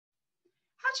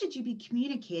How should you be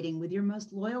communicating with your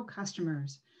most loyal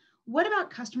customers? What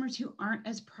about customers who aren't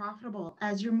as profitable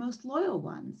as your most loyal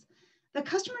ones? The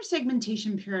customer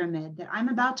segmentation pyramid that I'm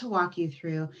about to walk you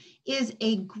through is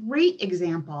a great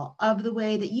example of the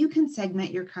way that you can segment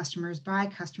your customers by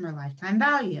customer lifetime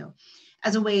value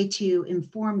as a way to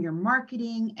inform your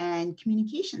marketing and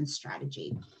communication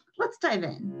strategy. Let's dive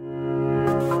in.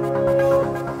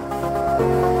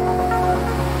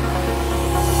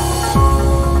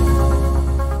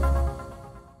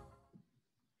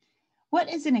 What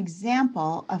is an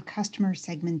example of customer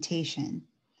segmentation?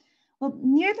 Well,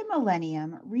 near the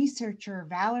millennium, researcher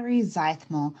Valarie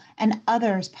Zeithaml and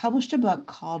others published a book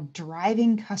called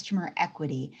Driving Customer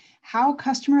Equity: How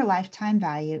Customer Lifetime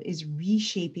Value is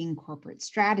Reshaping Corporate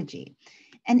Strategy.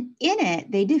 And in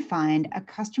it, they defined a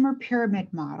customer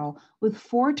pyramid model with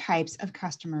 4 types of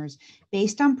customers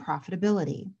based on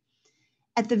profitability.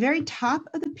 At the very top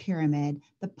of the pyramid,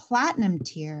 the platinum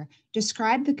tier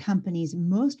described the company's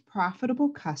most profitable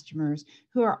customers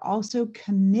who are also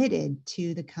committed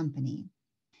to the company.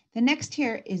 The next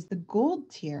tier is the gold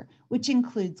tier, which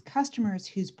includes customers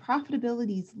whose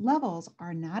profitability levels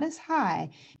are not as high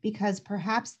because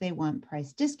perhaps they want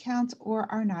price discounts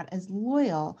or are not as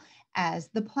loyal as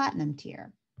the platinum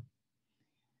tier.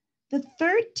 The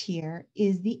third tier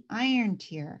is the iron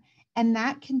tier, and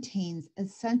that contains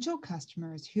essential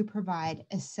customers who provide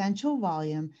essential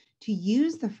volume to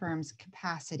use the firm's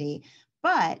capacity,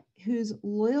 but whose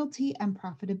loyalty and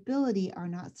profitability are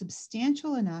not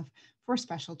substantial enough for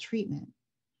special treatment.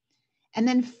 And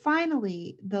then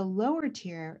finally, the lower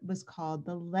tier was called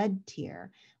the lead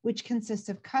tier, which consists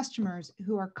of customers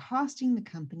who are costing the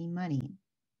company money.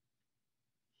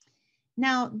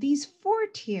 Now, these 4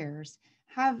 tiers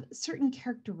have certain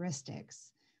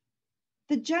characteristics.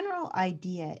 The general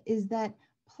idea is that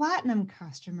platinum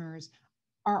customers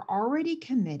are already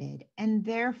committed, and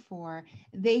therefore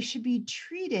they should be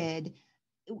treated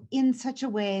in such a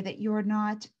way that you're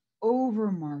not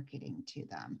over-marketing to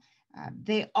them.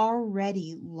 They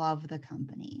already love the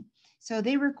company, so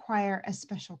they require a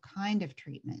special kind of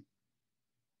treatment.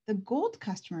 The gold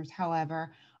customers,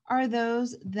 however, are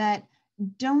those that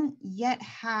don't yet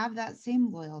have that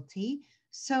same loyalty,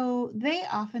 so they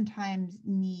oftentimes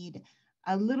need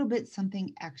a little bit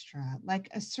something extra, like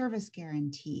a service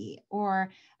guarantee or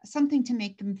something to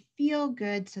make them feel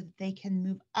good so that they can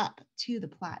move up to the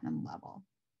platinum level.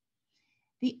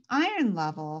 The iron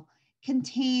level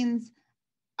contains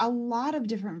a lot of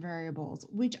different variables,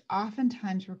 which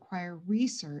oftentimes require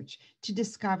research to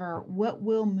discover what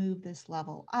will move this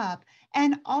level up.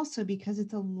 And also because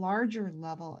it's a larger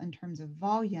level in terms of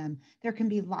volume, there can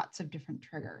be lots of different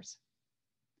triggers.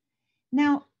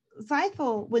 Now,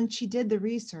 Zeithaml, when she did the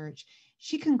research,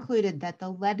 she concluded that the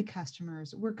lead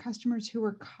customers were customers who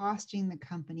were costing the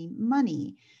company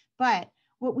money. But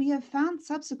what we have found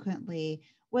subsequently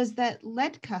was that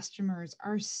lead customers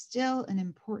are still an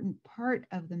important part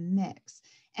of the mix.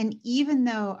 And even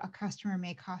though a customer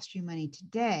may cost you money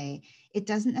today, it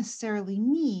doesn't necessarily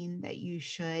mean that you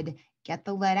should get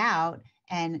the lead out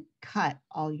and cut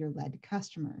all your lead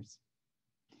customers.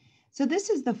 So this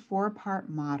is the 4-part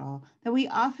model that we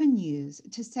often use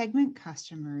to segment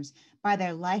customers by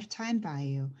their lifetime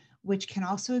value, which can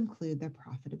also include their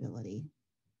profitability.